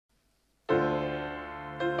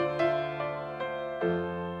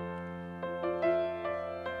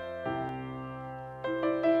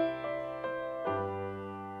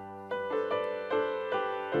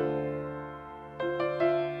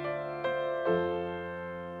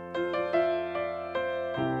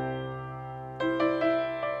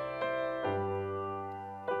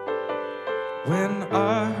When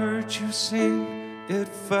I heard you sing, it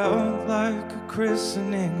felt like a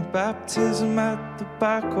christening, a baptism at the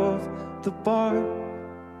back of the bar.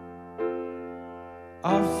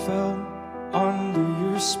 I fell under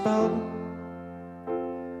your spell.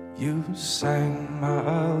 You sang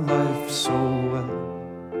my life so well.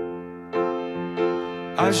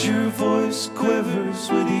 As your voice quivers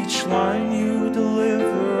with each line you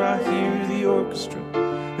deliver, I hear the orchestra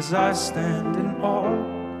as I stand in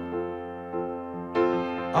awe.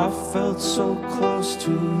 I felt so close to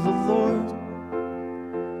the Lord.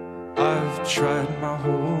 I've tried my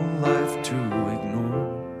whole life to ignore.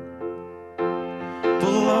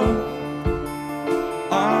 But love,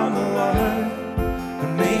 I'm alive,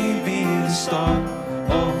 and maybe the star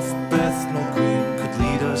of Bethnal could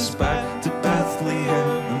lead us back to Bethlehem.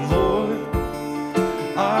 And Lord,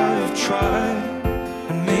 I've tried,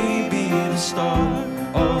 and maybe the star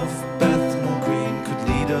of Bethnal could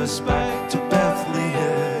lead us back to Bethlehem.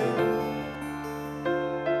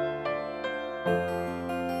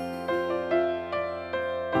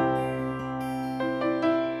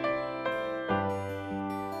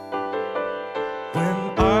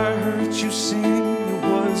 When I heard you sing, it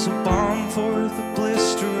was a balm for the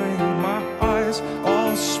blistering, my eyes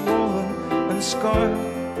all swollen and scarred.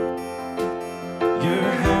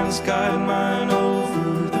 Your hands guide mine.